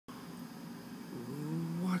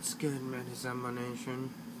What's good, Medizembo Nation?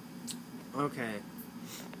 Okay,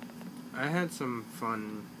 I had some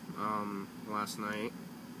fun last night.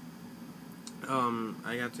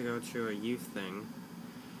 I got to go to a youth thing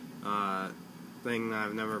that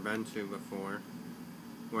I've never been to before,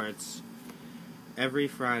 where it's every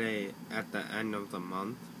Friday at the end of the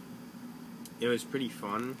month. It was pretty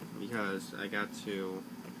fun because I got to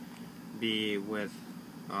be with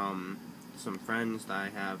some friends that I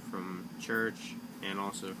have from church and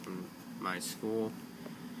also from my school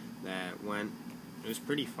that went. It was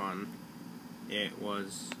pretty fun. It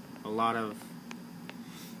was a lot of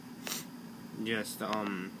just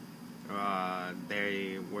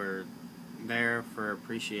they were there for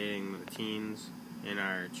appreciating the teens in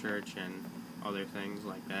our church and other things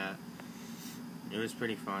like that. It was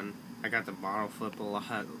pretty fun. I got to bottle flip a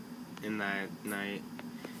lot in that night.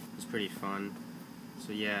 It was pretty fun.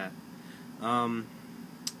 So yeah,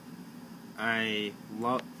 I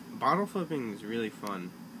love bottle flipping is really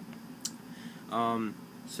fun.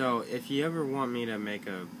 So if you ever want me to make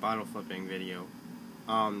a bottle flipping video,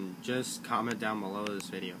 just comment down below this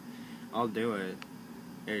video. I'll do it.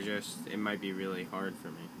 It might be really hard for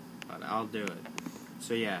me, but I'll do it.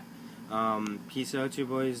 So yeah, peace out to your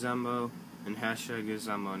boy Zembo, and hashtag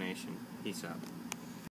Zembo Nation. Peace out.